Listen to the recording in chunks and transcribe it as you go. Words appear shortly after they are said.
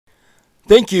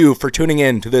Thank you for tuning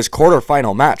in to this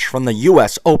quarterfinal match from the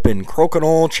US Open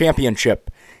Crokinole Championship,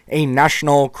 a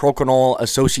National Crokinole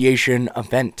Association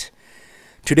event.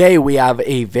 Today we have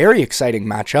a very exciting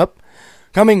matchup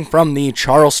coming from the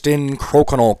Charleston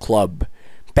Crokinole Club.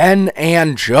 Ben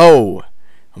and Joe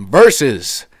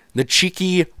versus the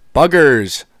cheeky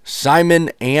buggers, Simon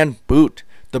and Boot.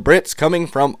 The Brits coming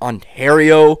from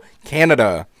Ontario,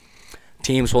 Canada.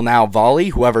 Teams will now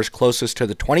volley. Whoever's closest to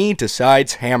the 20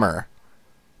 decides hammer.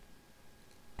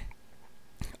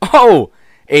 Oh,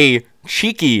 a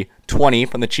cheeky 20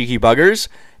 from the cheeky buggers,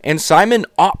 and Simon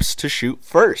opts to shoot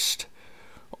first.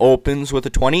 Opens with a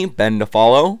 20, Ben to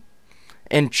follow,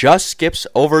 and just skips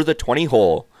over the 20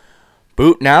 hole.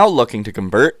 Boot now looking to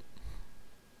convert,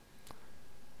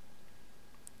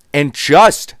 and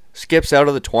just skips out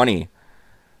of the 20.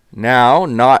 Now,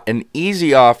 not an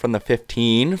easy off from the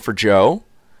 15 for Joe.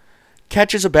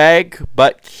 Catches a bag,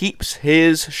 but keeps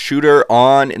his shooter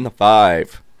on in the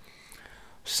 5.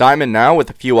 Simon now with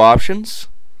a few options,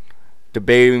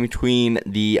 debating between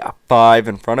the 5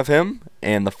 in front of him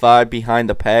and the 5 behind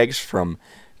the pegs from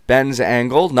Ben's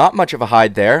angle. Not much of a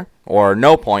hide there, or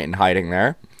no point in hiding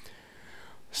there.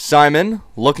 Simon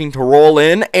looking to roll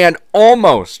in and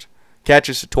almost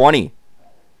catches a 20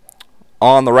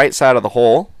 on the right side of the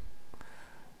hole.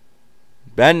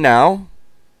 Ben now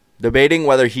debating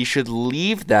whether he should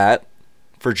leave that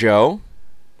for Joe.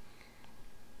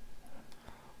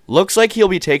 Looks like he'll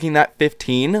be taking that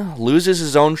 15. Loses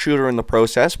his own shooter in the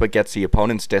process, but gets the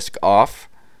opponent's disc off.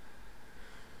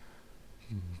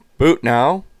 Boot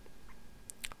now.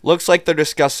 Looks like they're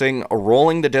discussing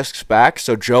rolling the discs back,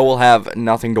 so Joe will have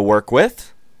nothing to work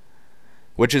with,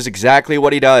 which is exactly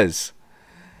what he does.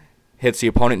 Hits the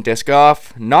opponent disc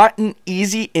off. Not an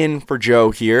easy in for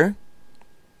Joe here.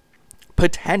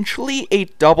 Potentially a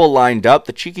double lined up.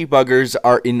 The cheeky buggers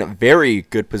are in very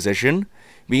good position,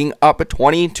 being up at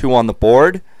 22 on the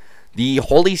board. The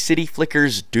Holy City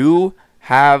Flickers do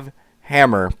have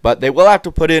hammer, but they will have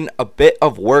to put in a bit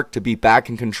of work to be back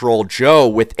in control. Joe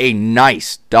with a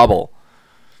nice double.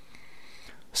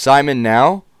 Simon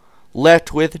now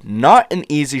left with not an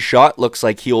easy shot. Looks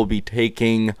like he will be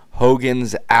taking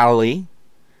Hogan's Alley.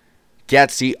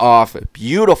 Gets the off.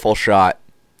 Beautiful shot.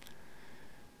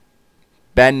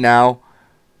 Ben now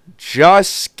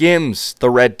just skims the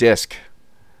red disc,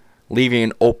 leaving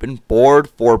an open board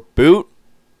for Boot,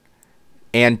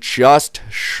 and just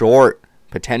short.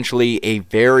 Potentially a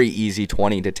very easy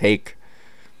 20 to take.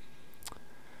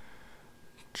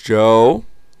 Joe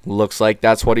looks like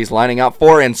that's what he's lining up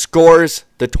for and scores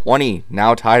the 20.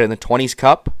 Now tied in the 20s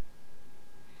cup.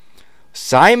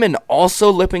 Simon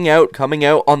also lipping out, coming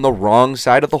out on the wrong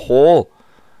side of the hole.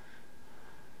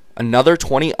 Another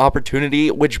 20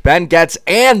 opportunity, which Ben gets,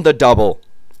 and the double.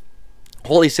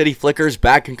 Holy City Flickers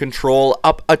back in control,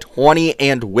 up a 20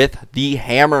 and with the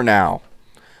hammer now.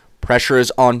 Pressure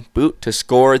is on Boot to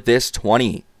score this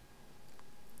 20.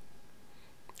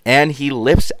 And he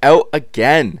lips out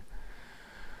again.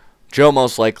 Joe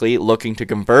most likely looking to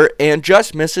convert and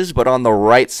just misses, but on the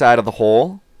right side of the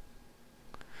hole.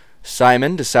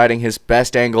 Simon deciding his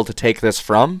best angle to take this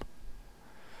from.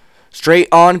 Straight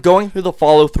on, going through the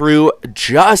follow through,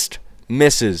 just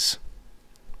misses.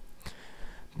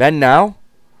 Ben now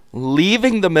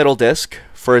leaving the middle disc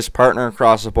for his partner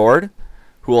across the board,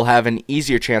 who will have an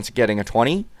easier chance of getting a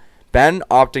 20. Ben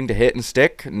opting to hit and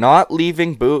stick, not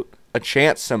leaving Boot a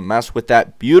chance to mess with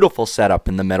that beautiful setup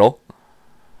in the middle.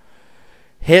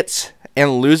 Hits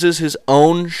and loses his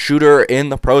own shooter in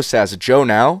the process. Joe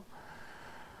now.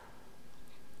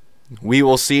 We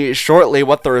will see shortly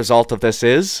what the result of this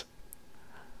is.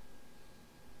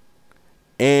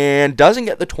 And doesn't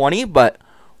get the 20, but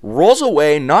rolls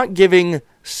away, not giving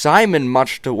Simon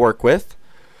much to work with.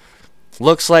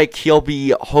 Looks like he'll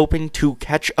be hoping to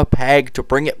catch a peg to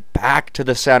bring it back to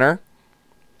the center.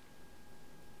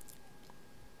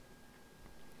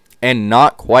 And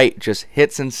not quite, just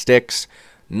hits and sticks.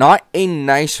 Not a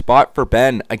nice spot for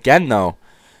Ben. Again, though,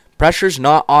 pressure's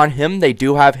not on him. They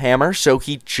do have hammer, so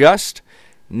he just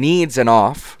needs an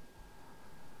off.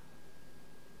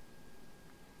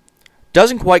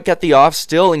 Doesn't quite get the off,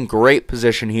 still in great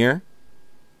position here.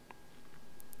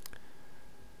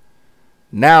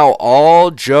 Now,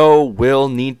 all Joe will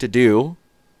need to do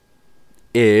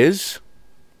is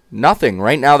nothing.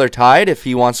 Right now, they're tied. If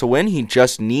he wants to win, he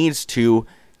just needs to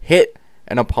hit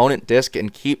an opponent disc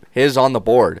and keep his on the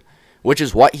board, which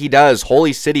is what he does.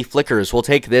 Holy City Flickers will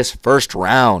take this first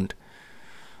round.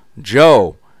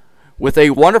 Joe with a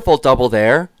wonderful double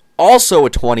there. Also a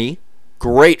 20.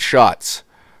 Great shots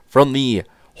from the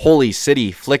Holy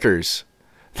City Flickers.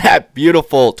 That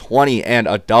beautiful 20 and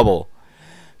a double.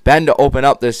 Ben to open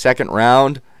up this second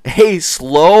round. A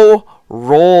slow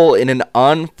roll in an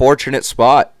unfortunate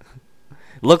spot.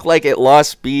 Looked like it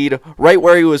lost speed right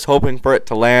where he was hoping for it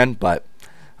to land, but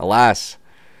alas.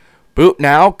 Boot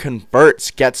now converts,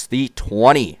 gets the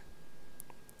 20.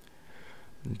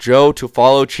 Joe to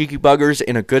follow. Cheeky Buggers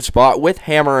in a good spot with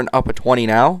hammer and up a 20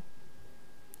 now.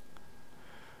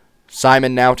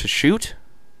 Simon now to shoot.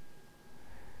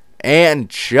 And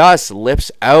just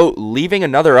lips out, leaving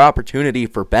another opportunity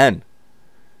for Ben,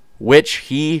 which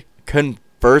he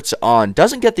converts on.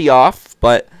 Doesn't get the off,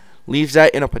 but leaves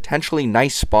that in a potentially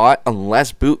nice spot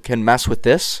unless Boot can mess with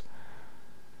this.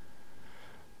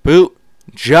 Boot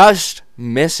just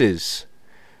misses.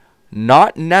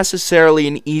 Not necessarily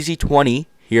an easy 20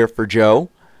 here for Joe,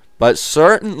 but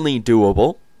certainly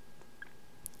doable.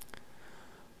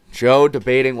 Joe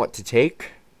debating what to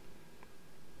take.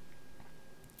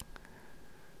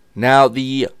 Now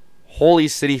the Holy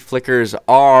City Flickers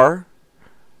are...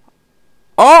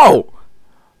 Oh!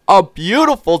 A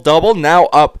beautiful double, now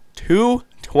up 2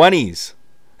 20s.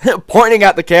 Pointing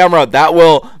at the camera, that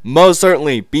will most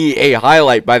certainly be a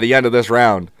highlight by the end of this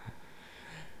round.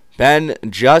 Ben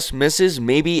just misses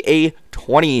maybe a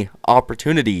 20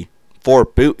 opportunity for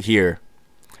Boot here.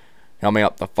 Coming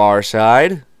up the far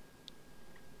side.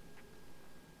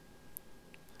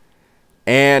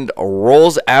 And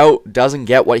rolls out, doesn't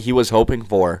get what he was hoping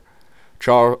for.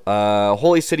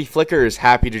 Holy City Flicker is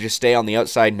happy to just stay on the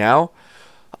outside now.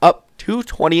 Up 2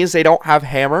 20s, they don't have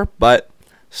hammer, but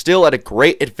still at a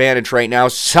great advantage right now.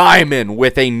 Simon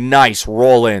with a nice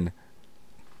roll in.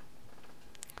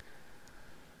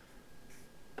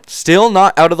 Still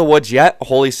not out of the woods yet.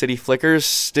 Holy City Flickers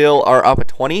still are up at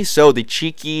 20, so the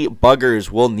Cheeky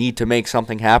Buggers will need to make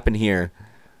something happen here.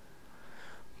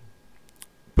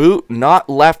 Boot not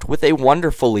left with a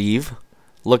wonderful leave.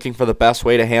 Looking for the best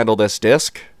way to handle this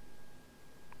disc.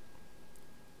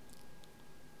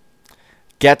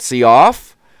 Gets the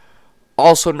off.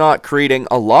 Also not creating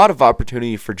a lot of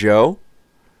opportunity for Joe.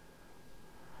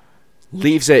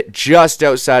 Leaves it just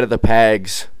outside of the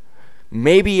pegs.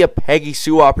 Maybe a Peggy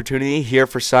Sue opportunity here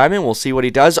for Simon. We'll see what he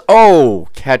does. Oh,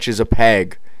 catches a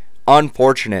peg.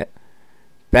 Unfortunate.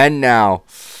 Ben now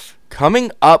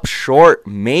coming up short,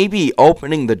 maybe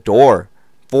opening the door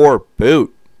for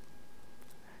Boot.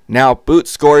 Now, Boot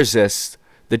scores this.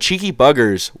 The Cheeky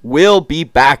Buggers will be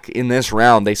back in this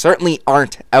round. They certainly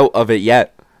aren't out of it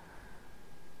yet.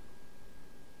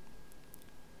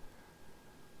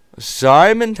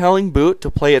 Simon telling Boot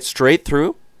to play it straight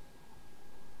through.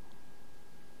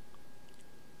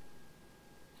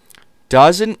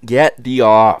 Doesn't get the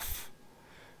off.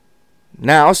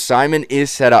 Now, Simon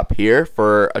is set up here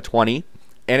for a 20,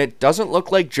 and it doesn't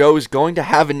look like Joe is going to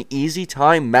have an easy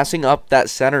time messing up that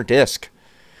center disc,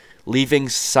 leaving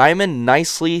Simon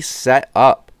nicely set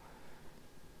up.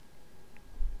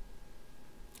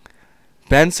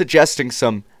 Ben suggesting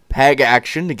some peg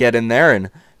action to get in there and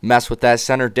mess with that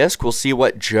center disc. We'll see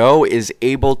what Joe is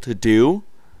able to do.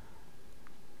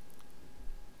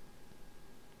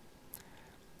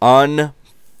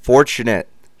 Unfortunate.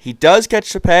 He does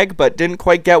catch the peg, but didn't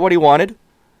quite get what he wanted.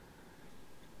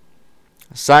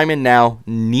 Simon now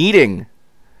needing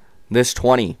this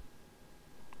 20.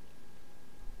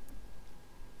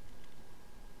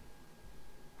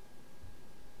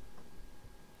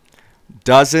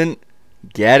 Doesn't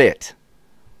get it.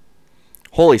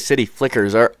 Holy City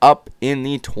Flickers are up in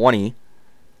the 20.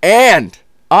 And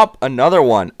up another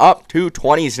one. Up 2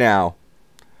 20s now.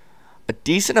 A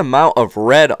decent amount of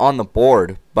red on the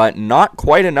board, but not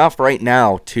quite enough right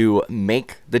now to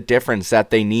make the difference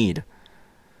that they need.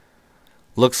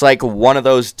 Looks like one of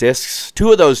those discs,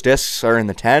 2 of those discs are in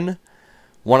the 10.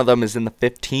 One of them is in the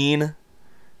 15,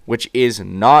 which is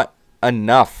not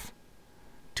enough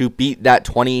to beat that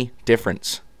 20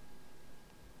 difference.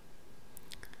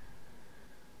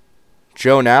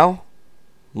 Joe now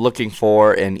looking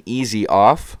for an easy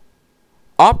off.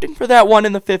 Opting for that one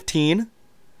in the 15.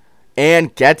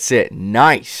 And gets it.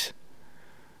 Nice.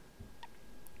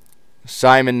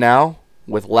 Simon now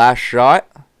with last shot.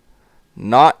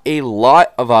 Not a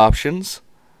lot of options.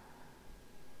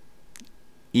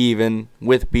 Even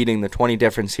with beating the 20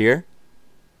 difference here.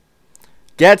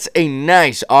 Gets a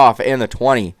nice off and the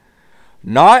 20.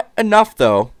 Not enough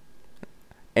though.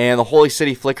 And the Holy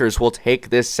City Flickers will take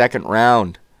this second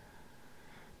round.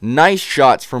 Nice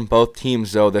shots from both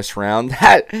teams though this round.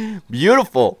 That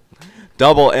beautiful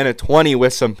double and a 20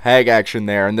 with some peg action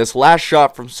there. And this last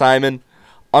shot from Simon,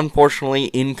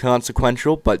 unfortunately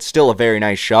inconsequential, but still a very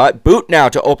nice shot. Boot now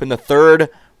to open the third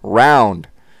round.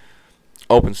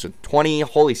 Opens to 20.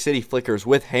 Holy City Flickers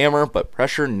with hammer, but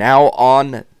pressure now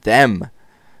on them.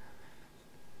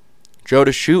 Joe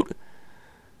to shoot.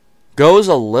 Goes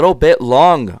a little bit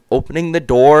long, opening the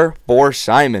door for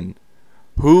Simon,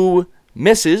 who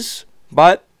misses,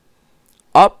 but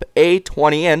up a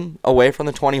 20 and away from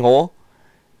the 20 hole.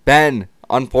 Ben,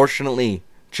 unfortunately,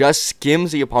 just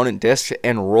skims the opponent disc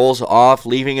and rolls off,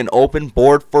 leaving an open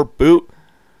board for Boot,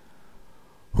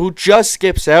 who just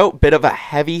skips out. Bit of a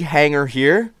heavy hanger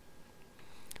here.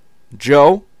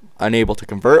 Joe, unable to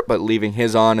convert, but leaving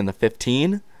his on in the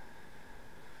 15.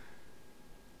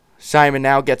 Simon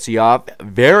now gets the off.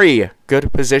 Very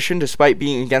good position despite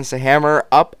being against the hammer.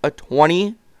 Up a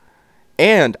 20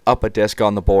 and up a disc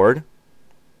on the board.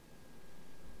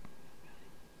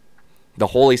 The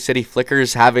Holy City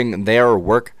Flickers having their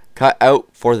work cut out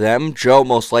for them. Joe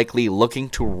most likely looking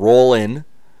to roll in.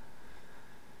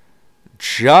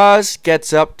 Just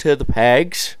gets up to the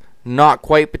pegs. Not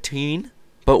quite between,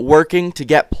 but working to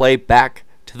get play back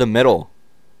to the middle.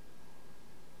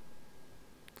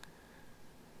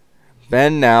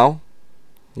 Ben now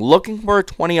looking for a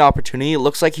 20 opportunity. It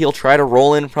looks like he'll try to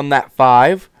roll in from that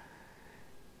 5.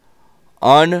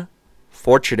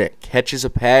 Unfortunate. Catches a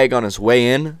peg on his way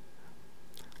in,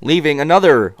 leaving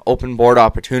another open board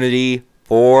opportunity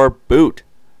for Boot,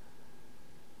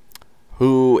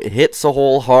 who hits the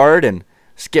hole hard and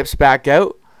skips back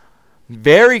out.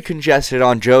 Very congested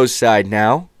on Joe's side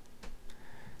now.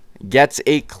 Gets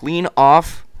a clean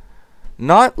off.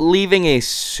 Not leaving a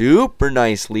super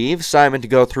nice leave. Simon to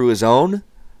go through his own.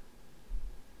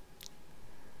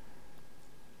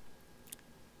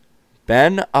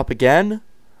 Ben up again.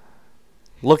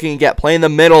 Looking to get play in the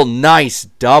middle. Nice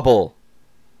double.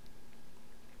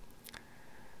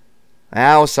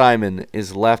 Now Simon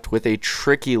is left with a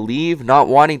tricky leave. Not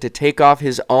wanting to take off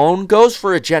his own. Goes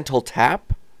for a gentle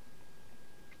tap.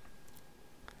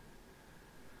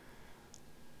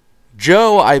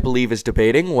 Joe, I believe, is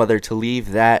debating whether to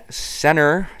leave that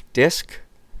center disc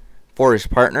for his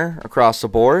partner across the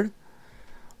board.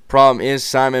 Problem is,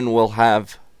 Simon will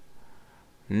have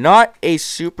not a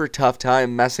super tough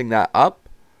time messing that up.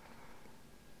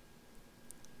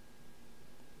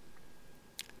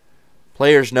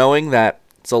 Players knowing that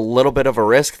it's a little bit of a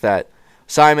risk that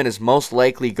Simon is most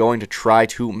likely going to try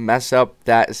to mess up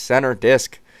that center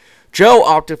disc. Joe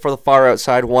opted for the far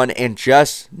outside one and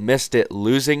just missed it,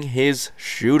 losing his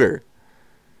shooter.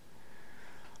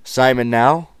 Simon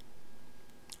now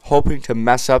hoping to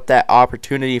mess up that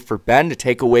opportunity for Ben to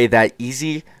take away that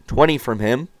easy 20 from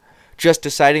him. Just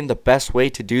deciding the best way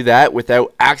to do that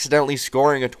without accidentally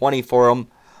scoring a 20 for him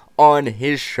on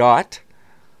his shot.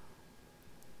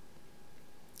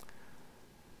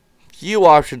 Few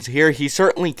options here. He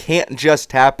certainly can't just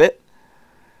tap it.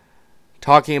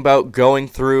 Talking about going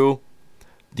through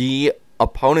the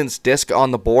opponent's disc on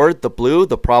the board, the blue.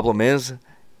 The problem is,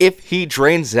 if he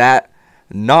drains that,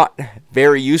 not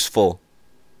very useful.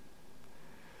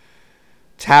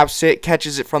 Taps it,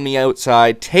 catches it from the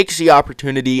outside, takes the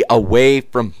opportunity away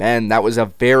from Ben. That was a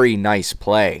very nice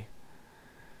play.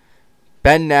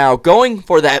 Ben now going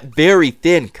for that very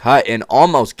thin cut and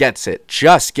almost gets it.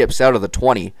 Just skips out of the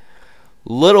 20.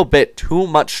 Little bit too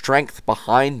much strength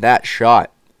behind that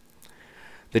shot.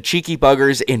 The cheeky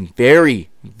buggers in very,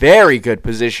 very good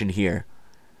position here.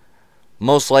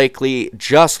 Most likely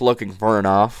just looking for an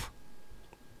off.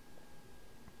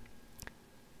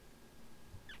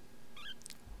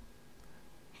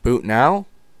 Boot now.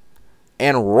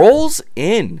 And rolls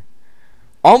in.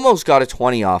 Almost got a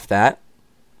 20 off that.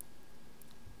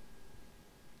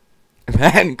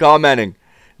 And commenting,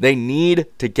 they need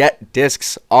to get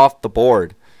discs off the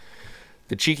board.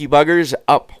 The cheeky buggers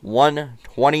up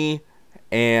 120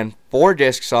 and 4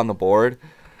 discs on the board.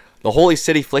 The Holy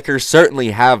City Flickers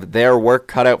certainly have their work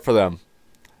cut out for them.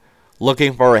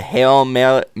 Looking for a Hail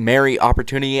Mary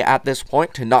opportunity at this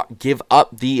point to not give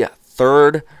up the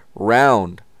third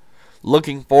round.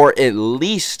 Looking for at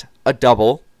least a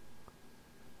double.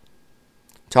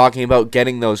 Talking about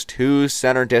getting those 2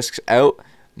 center discs out.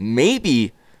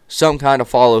 Maybe some kind of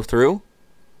follow through.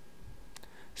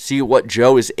 See what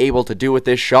Joe is able to do with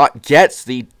this shot. Gets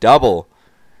the double.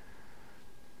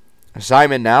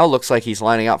 Simon now looks like he's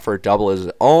lining up for a double of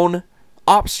his own.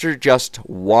 Opts for just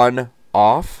 1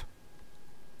 off.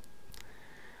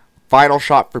 Final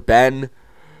shot for Ben.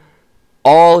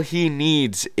 All he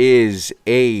needs is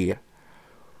a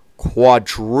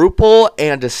quadruple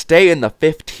and to stay in the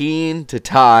 15 to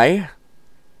tie.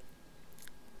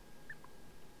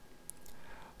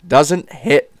 Doesn't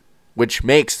hit, which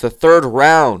makes the third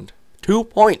round 2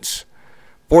 points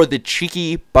for the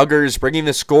cheeky buggers, bringing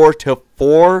the score to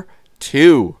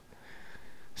 4-2.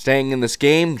 Staying in this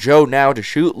game, Joe now to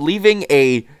shoot, leaving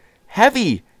a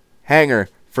heavy hanger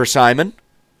for Simon.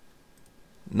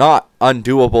 Not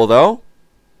undoable, though.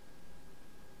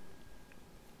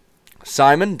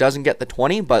 Simon doesn't get the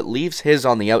 20, but leaves his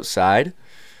on the outside.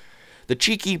 The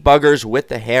cheeky buggers with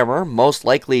the hammer, most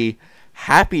likely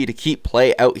happy to keep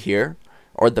play out here,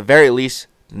 or at the very least,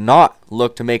 not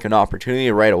look to make an opportunity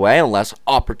right away unless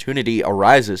opportunity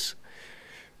arises.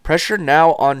 Pressure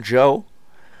now on Joe,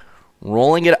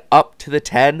 rolling it up to the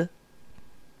 10.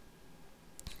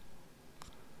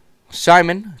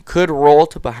 Simon could roll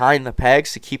to behind the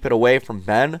pegs to keep it away from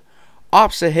Ben.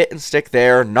 Opts a hit and stick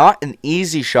there. Not an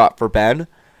easy shot for Ben,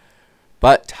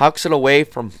 but tucks it away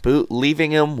from Boot,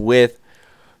 leaving him with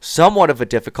somewhat of a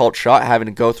difficult shot, having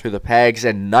to go through the pegs,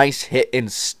 and nice hit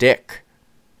and stick.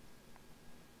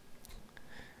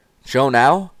 Joe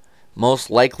now, most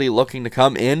likely looking to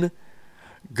come in.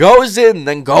 Goes in,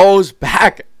 then goes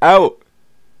back out.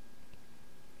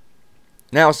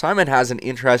 Now, Simon has an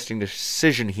interesting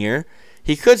decision here.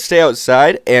 He could stay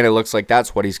outside, and it looks like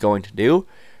that's what he's going to do.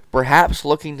 Perhaps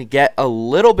looking to get a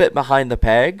little bit behind the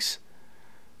pegs.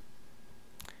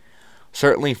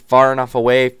 Certainly far enough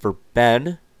away for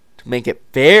Ben to make it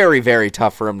very, very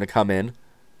tough for him to come in.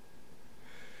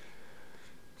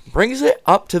 Brings it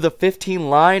up to the 15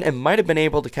 line and might have been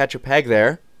able to catch a peg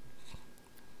there.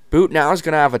 Boot now is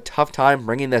going to have a tough time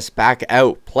bringing this back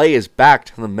out. Play is back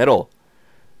to the middle,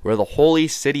 where the Holy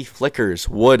City Flickers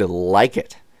would like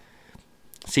it.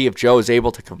 See if Joe is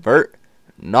able to convert.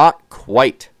 Not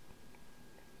quite.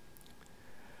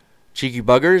 Cheeky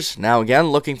Buggers now again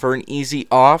looking for an easy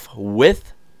off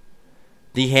with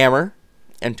the hammer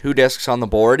and 2 discs on the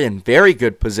board in very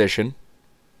good position.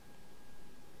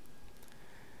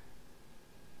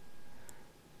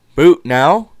 Boot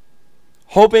now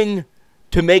hoping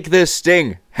to make this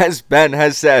sting, as Ben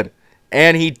has said,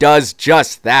 and he does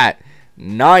just that.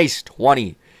 Nice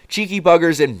 20. Cheeky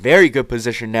Buggers in very good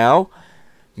position now,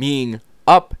 being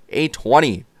up a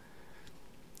 20.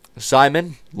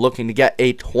 Simon looking to get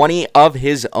a 20 of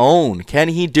his own. Can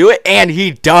he do it? And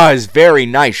he does. Very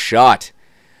nice shot.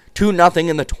 2-0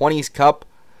 in the 20s Cup.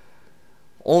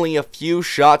 Only a few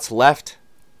shots left.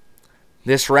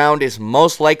 This round is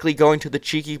most likely going to the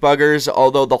Cheeky Buggers,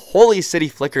 although the Holy City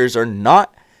Flickers are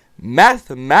not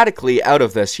mathematically out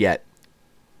of this yet.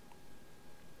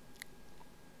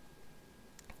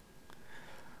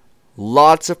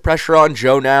 Lots of pressure on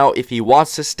Joe now. If he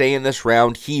wants to stay in this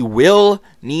round, he will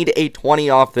need a 20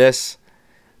 off this.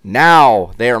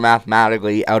 Now they are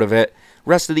mathematically out of it.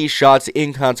 Rest of these shots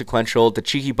inconsequential. The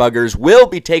Cheeky Buggers will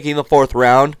be taking the 4th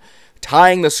round,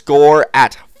 tying the score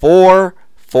at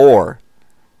 4-4.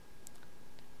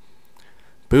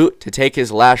 Boot to take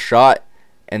his last shot,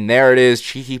 and there it is.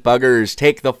 Cheeky Buggers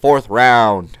take the 4th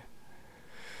round.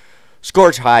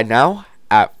 Score tied now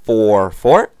at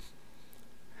 4-4.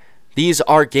 These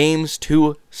are games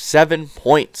to 7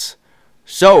 points.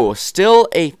 So, still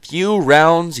a few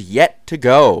rounds yet to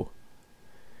go.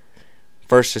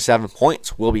 First to 7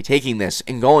 points will be taking this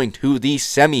and going to the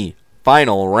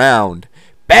semi-final round.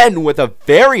 Ben with a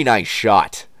very nice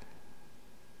shot.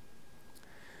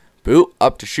 Boot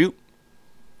up to shoot.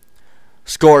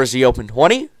 Scores the open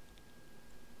 20.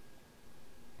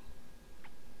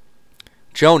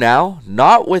 Joe now,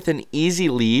 not with an easy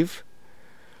leave.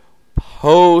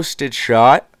 Posted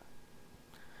shot.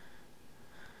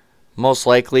 Most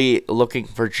likely looking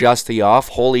for just the off.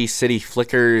 Holy City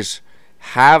Flickers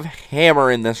have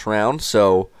hammer in this round,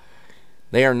 so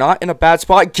they are not in a bad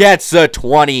spot. Gets the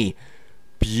 20.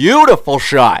 Beautiful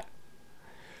shot.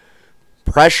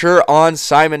 Pressure on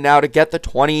Simon now to get the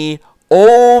 20.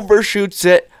 Overshoots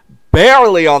it.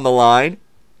 Barely on the line.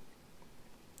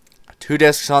 2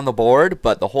 discs on the board,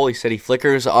 but the Holy City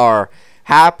Flickers are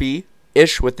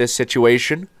happy-ish with this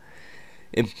situation.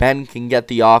 If Ben can get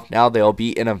the off now, they'll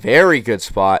be in a very good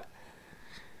spot.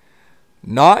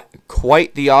 Not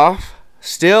quite the off.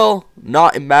 Still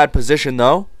not in bad position,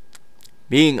 though.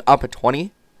 Being up at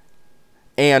 20.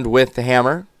 And with the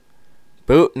hammer.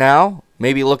 Boot now,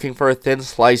 maybe looking for a thin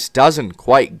slice. Doesn't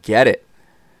quite get it.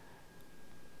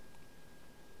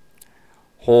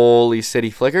 Holy City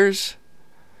Flickers.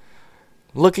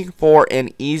 Looking for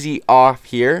an easy off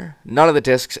here. None of the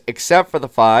discs except for the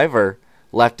 5 are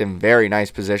left in very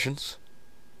nice positions.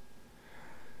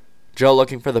 Joe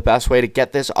looking for the best way to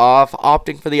get this off.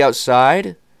 Opting for the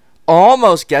outside.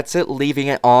 Almost gets it, leaving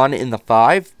it on in the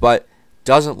 5, but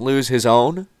doesn't lose his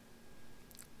own.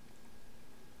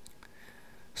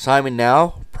 Simon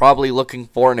now probably looking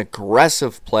for an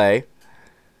aggressive play.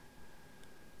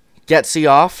 Gets the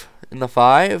off in the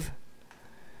 5.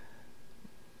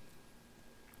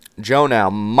 Joe now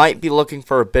might be looking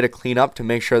for a bit of cleanup to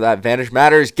make sure that advantage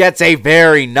matters. Gets a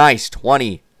very nice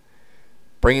 20.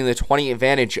 bringing the 20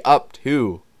 advantage up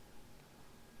to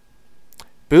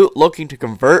Boot, looking to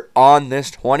convert on this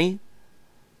 20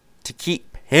 to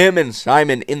keep him and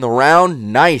Simon in the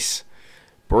round. Nice.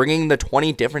 Bringing the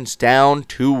 20 difference down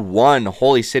to 1.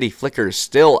 Holy City Flickers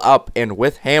still up and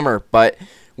with hammer, but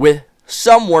with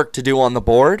some work to do on the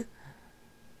board.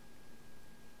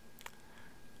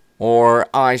 Or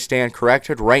I stand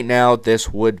corrected. Right now, this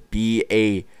would be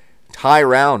a tie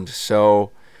round,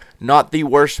 so not the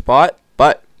worst spot,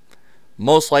 but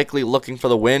most likely looking for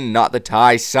the win, not the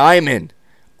tie. Simon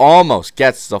almost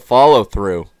gets the follow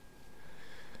through,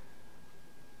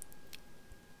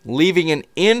 leaving an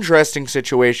interesting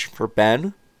situation for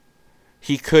Ben.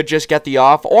 He could just get the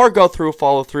off or go through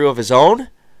follow through of his own.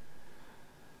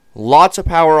 Lots of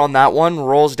power on that one.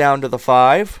 Rolls down to the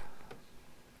 5.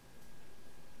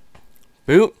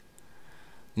 Boot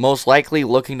most likely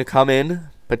looking to come in,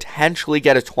 potentially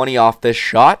get a 20 off this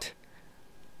shot.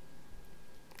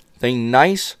 The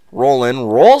nice roll in,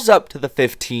 rolls up to the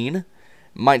 15.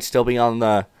 Might still be on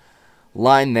the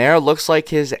line there. Looks like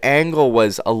his angle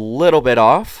was a little bit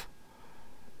off.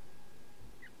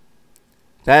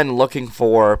 Then looking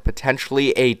for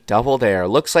potentially a double there.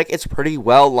 Looks like it's pretty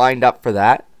well lined up for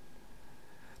that.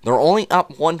 They're only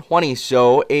up 120,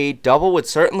 so a double would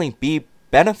certainly be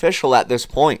beneficial at this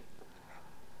point.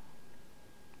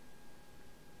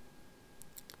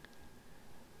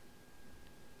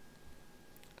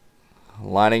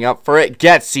 Lining up for it,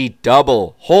 gets the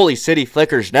double. Holy City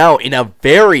Flickers now in a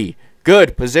very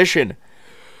good position.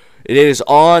 It is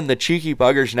on the Cheeky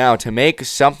Buggers now to make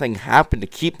something happen to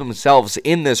keep themselves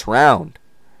in this round.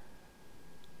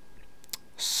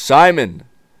 Simon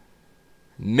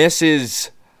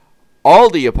misses all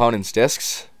the opponent's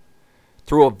discs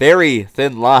through a very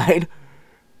thin line.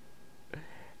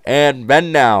 And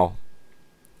Ben now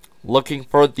looking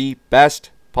for the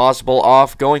best possible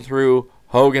off, going through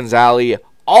Hogan's Alley,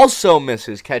 also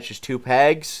misses, catches 2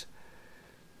 pegs,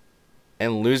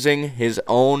 and losing his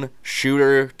own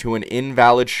shooter to an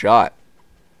invalid shot.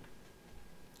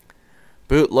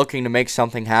 Boot looking to make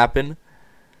something happen,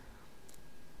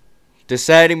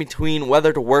 deciding between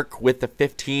whether to work with the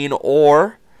 15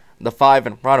 or the 5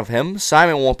 in front of him.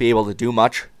 Simon won't be able to do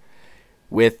much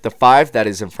with the 5 that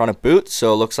is in front of Boot,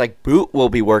 so it looks like Boot will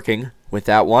be working with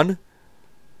that one.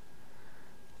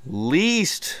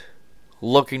 Least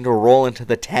looking to roll into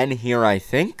the 10 here, I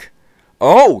think.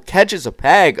 Oh, catches a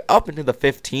peg up into the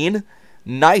 15.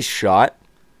 Nice shot.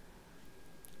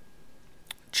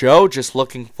 Joe just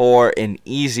looking for an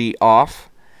easy off.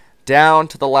 Down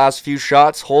to the last few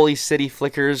shots. Holy City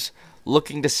Flickers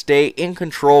looking to stay in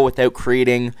control without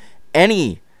creating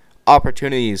any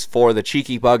opportunities for the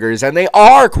Cheeky Buggers. And they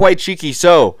are quite cheeky,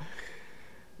 so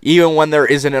even when there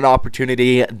isn't an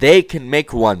opportunity, they can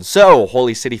make one. So,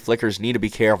 Holy City Flickers need to be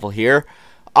careful here.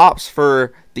 Opts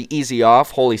for the easy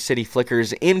off. Holy City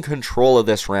Flickers in control of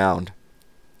this round.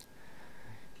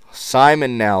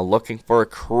 Simon now looking for a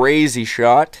crazy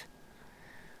shot.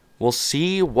 We'll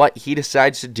see what he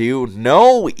decides to do.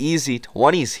 No easy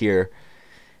 20s here.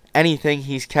 Anything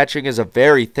he's catching is a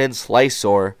very thin slice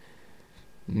or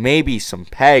maybe some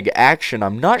peg action.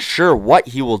 I'm not sure what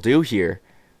he will do here.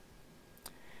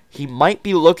 He might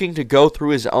be looking to go through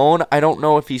his own. I don't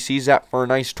know if he sees that for a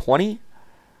nice 20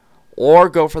 or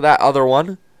go for that other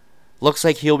one. Looks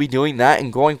like he'll be doing that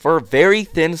and going for a very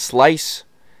thin slice.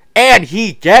 And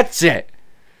he gets it.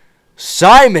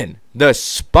 Simon, the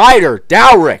Spider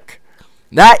Dowrick.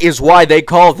 That is why they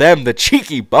call them the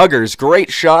Cheeky Buggers.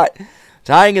 Great shot.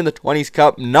 Tying in the 20s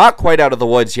cup. Not quite out of the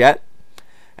woods yet,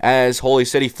 as Holy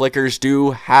City Flickers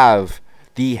do have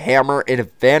the hammer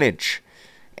advantage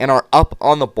and are up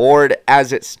on the board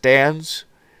as it stands.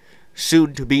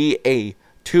 Soon to be a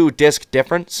 2-disc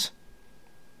difference.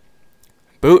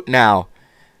 Boot now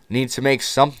needs to make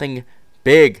something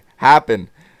big happen.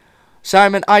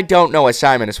 Simon, I don't know what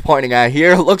Simon is pointing at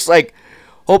here. Looks like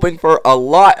hoping for a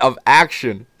lot of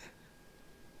action.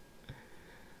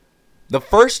 The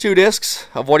first 2 discs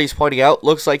of what he's pointing out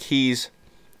looks like he's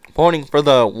pointing for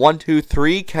the 1, 2,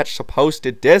 3, catch the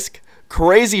posted disc.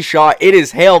 Crazy shot. It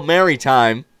is Hail Mary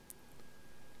time.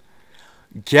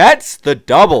 Gets the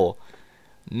double.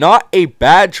 Not a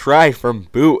bad try from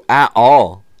Boot at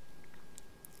all.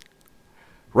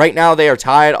 Right now they are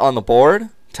tied on the board.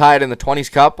 Tied in the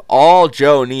 20s cup. All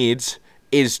Joe needs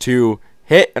is to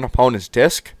hit an opponent's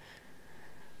disc.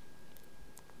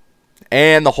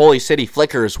 And the Holy City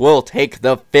Flickers will take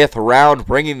the 5th round,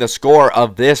 bringing the score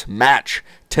of this match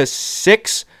to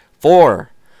 6-4.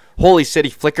 Holy City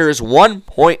Flickers 1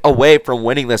 point away from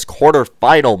winning this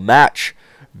quarterfinal match.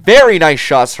 Very nice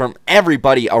shots from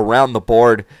everybody around the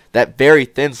board. That very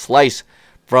thin slice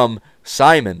from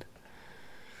Simon.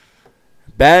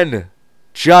 Ben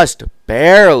just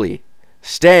barely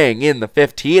staying in the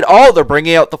 15. Oh, they're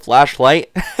bringing out the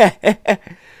flashlight.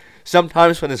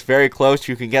 Sometimes when it's very close,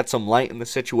 you can get some light in the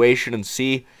situation and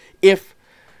see if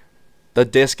the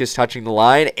disc is touching the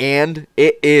line, and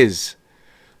it is.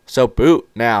 So Boot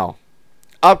now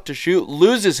up to shoot,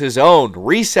 loses his own,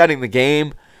 resetting the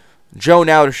game. Joe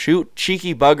now to shoot.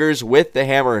 Cheeky Buggers with the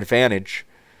hammer advantage.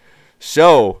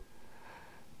 So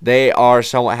they are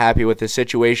somewhat happy with this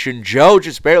situation. Joe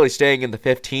just barely staying in the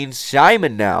 15.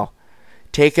 Simon now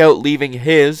take out, leaving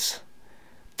his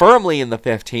firmly in the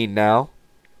 15 now.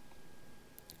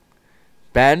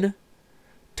 Ben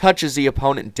touches the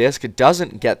opponent disc. It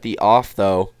doesn't get the off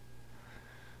though.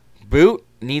 Boot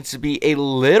needs to be a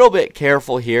little bit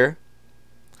careful here.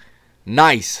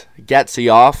 Nice. Gets the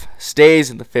off.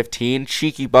 Stays in the 15.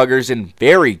 Cheeky Buggers in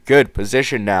very good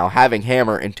position now, having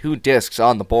hammer and 2 discs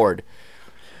on the board.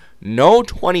 No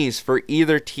 20s for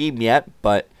either team yet,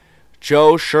 but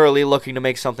Joe surely looking to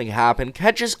make something happen.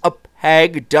 Catches a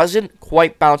peg. Doesn't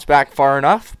quite bounce back far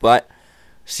enough, but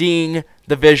seeing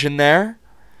the vision there.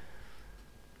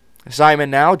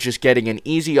 Simon now just getting an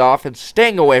easy off and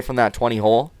staying away from that 20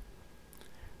 hole.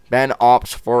 Ben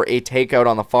opts for a takeout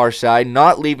on the far side,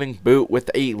 not leaving Boot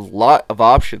with a lot of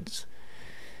options.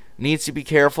 Needs to be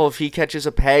careful. If he catches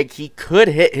a peg, he could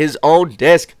hit his own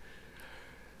disc.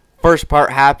 First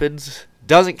part happens.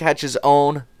 Doesn't catch his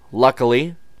own,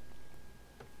 luckily.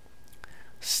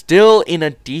 Still in a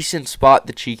decent spot,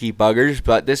 the Cheeky Buggers,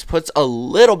 but this puts a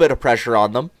little bit of pressure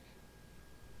on them.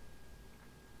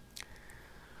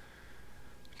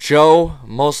 Joe,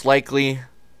 most likely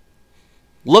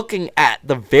looking at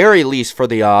the very least for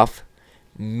the off.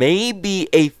 Maybe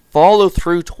a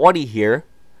follow-through 20 here.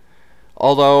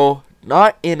 Although,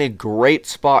 not in a great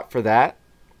spot for that.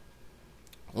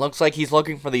 Looks like he's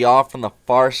looking for the off from the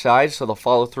far side, so the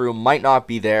follow-through might not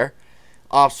be there.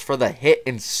 Opts for the hit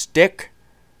and stick.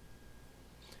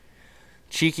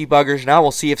 Cheeky Buggers now. We'll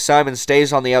see if Simon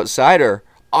stays on the outside or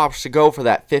opts to go for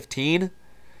that 15.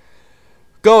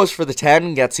 Goes for the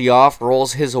 10, gets the off,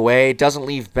 rolls his away. Doesn't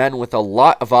leave Ben with a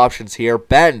lot of options here.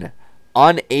 Ben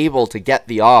unable to get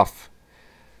the off.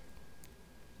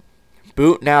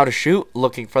 Boot now to shoot,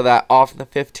 looking for that off in the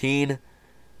 15.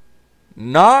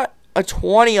 Not a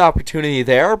 20 opportunity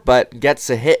there, but gets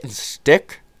a hit and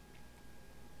stick.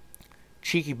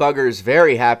 Cheeky Bugger is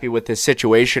very happy with this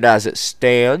situation as it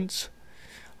stands.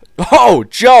 Oh,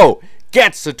 Joe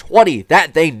gets the 20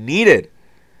 that they needed.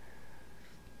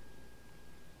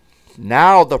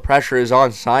 Now the pressure is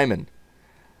on Simon.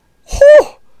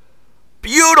 Whew!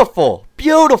 Beautiful,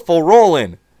 beautiful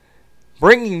roll-in.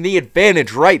 Bringing the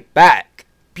advantage right back.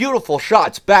 Beautiful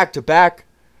shots back to back.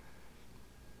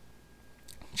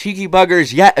 Cheeky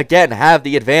Buggers yet again have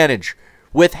the advantage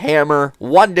with hammer,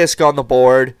 1 disc on the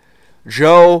board.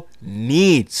 Joe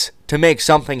needs to make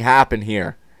something happen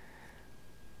here.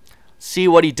 See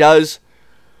what he does.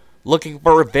 Looking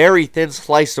for a very thin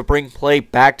slice to bring play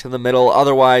back to the middle.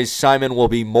 Otherwise, Simon will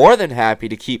be more than happy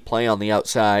to keep play on the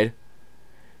outside.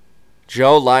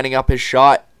 Joe lining up his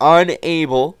shot,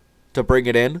 unable to bring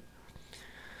it in.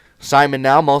 Simon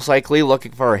now most likely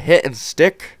looking for a hit and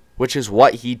stick, which is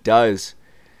what he does.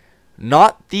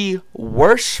 Not the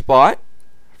worst spot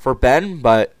for Ben,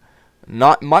 but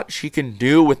not much he can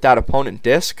do with that opponent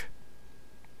disc.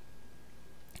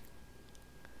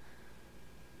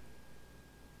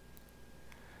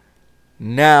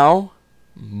 Now,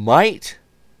 might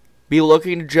be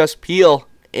looking to just peel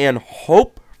and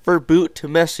hope for Boot to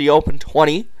miss the open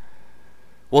 20.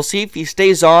 We'll see if he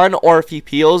stays on or if he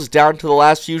peels. Down to the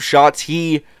last few shots,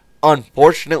 he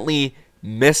unfortunately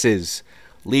misses,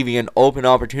 leaving an open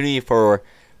opportunity for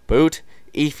Boot.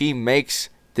 If he makes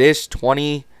this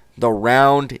 20, the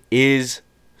round is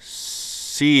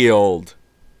sealed.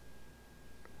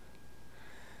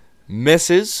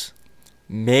 Misses.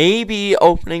 Maybe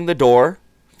opening the door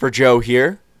for Joe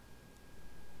here.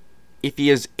 If he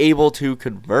is able to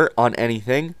convert on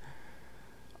anything.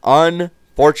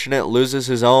 Unfortunate, loses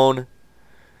his own.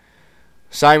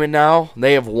 Simon now,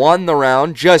 they have won the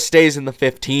round. Just stays in the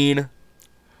 15.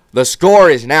 The score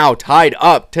is now tied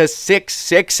up to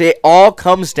 6-6. It all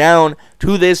comes down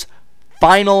to this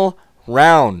final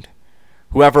round.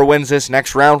 Whoever wins this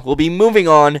next round will be moving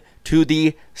on to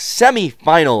the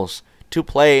semifinals to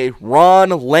play Ron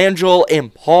Langell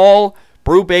and Paul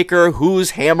Brubaker.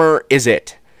 Whose hammer is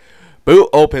it? Boot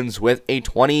opens with a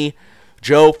 20.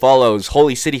 Joe follows.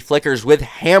 Holy City Flickers with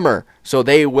hammer, so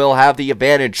they will have the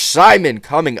advantage. Simon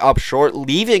coming up short,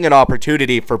 leaving an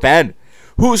opportunity for Ben,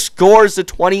 who scores the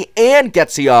 20 and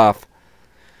gets the off.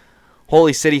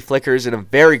 Holy City Flickers in a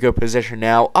very good position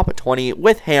now, up at 20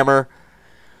 with hammer.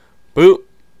 Boot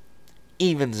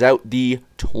evens out the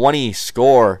 20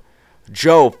 score.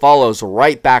 Joe follows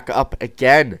right back up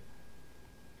again.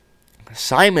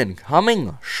 Simon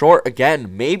coming short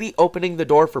again, maybe opening the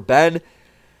door for Ben.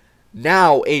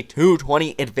 Now a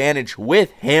 220 advantage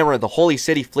with hammer. The Holy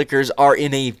City Flickers are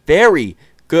in a very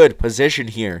good position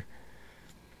here.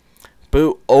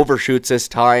 Boot overshoots this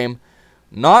time,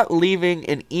 not leaving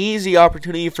an easy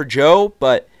opportunity for Joe,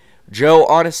 but Joe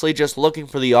honestly just looking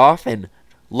for the off and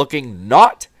looking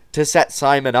not to set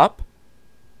Simon up.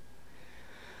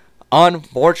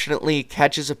 Unfortunately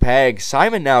catches a peg.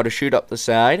 Simon now to shoot up the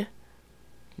side.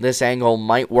 This angle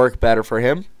might work better for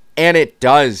him, and it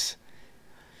does.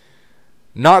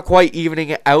 Not quite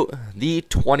evening out the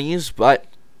 20s, but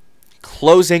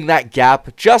closing that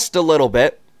gap just a little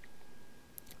bit.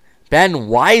 Ben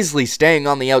wisely staying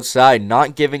on the outside,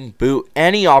 not giving Boot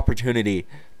any opportunity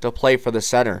to play for the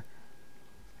center.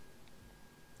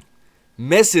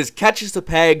 Misses, catches the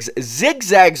pegs,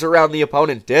 zigzags around the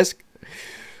opponent disc.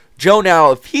 Joe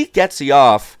now, if he gets the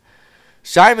off,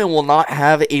 Simon will not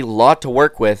have a lot to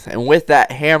work with, and with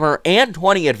that hammer and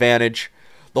 20 advantage,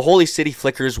 the Holy City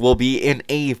Flickers will be in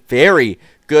a very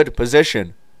good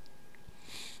position.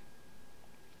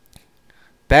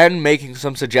 Ben making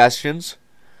some suggestions,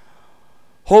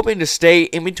 hoping to stay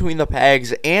in between the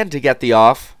pegs and to get the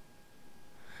off.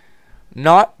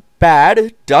 Not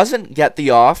bad, doesn't get the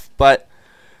off, but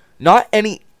not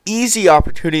any easy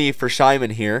opportunity for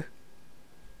Simon here.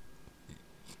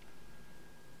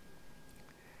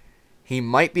 He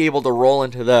might be able to roll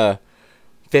into the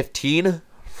 15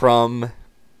 from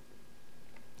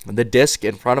the disc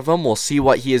in front of him. We'll see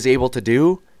what he is able to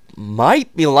do.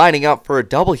 Might be lining up for a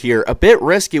double here. A bit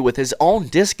risky with his own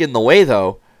disc in the way,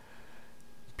 though.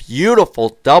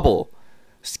 Beautiful double.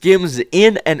 Skims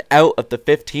in and out of the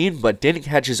 15, but didn't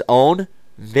catch his own.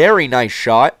 Very nice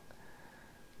shot.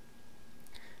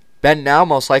 Ben now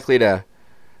most likely to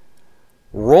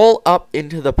roll up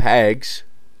into the pegs.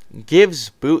 Gives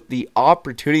Boot the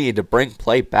opportunity to bring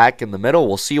play back in the middle.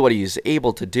 We'll see what he's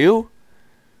able to do.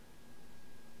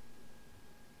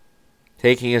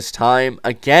 Taking his time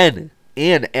again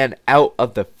in and out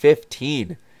of the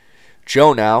 15.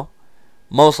 Joe now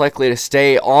most likely to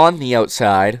stay on the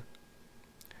outside,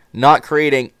 not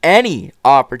creating any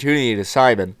opportunity to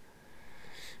Simon.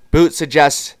 Boot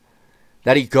suggests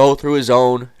that he go through his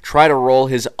own, try to roll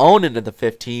his own into the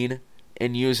 15,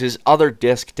 and use his other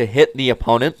disc to hit the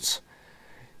opponents.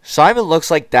 Simon looks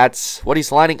like that's what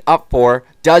he's lining up for.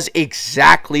 Does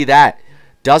exactly that.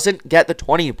 Doesn't get the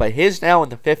 20, but his now in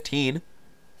the 15.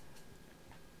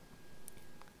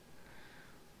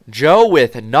 Joe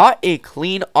with not a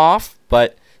clean off,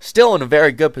 but still in a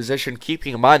very good position,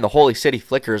 keeping in mind the Holy City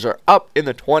Flickers are up in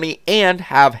the 20 and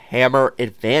have hammer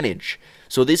advantage.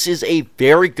 So this is a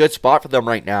very good spot for them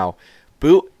right now.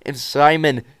 Boot and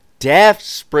Simon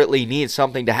desperately need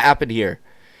something to happen here.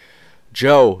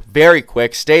 Joe, very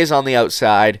quick, stays on the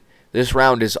outside. This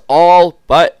round is all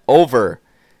but over.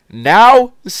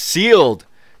 Now sealed.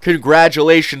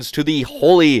 Congratulations to the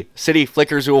Holy City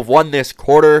Flickers who have won this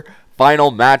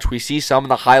quarter-final match. We see some of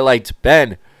the highlights.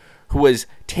 Ben, who was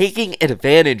taking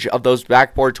advantage of those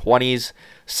backboard 20s.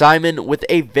 Simon with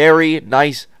a very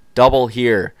nice double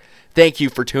here. Thank you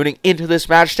for tuning into this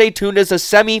match. Stay tuned as a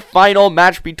semi-final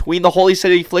match between the Holy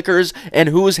City Flickers and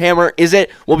whose hammer is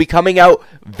it will be coming out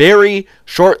very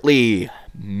shortly.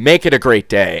 Make it a great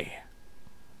day.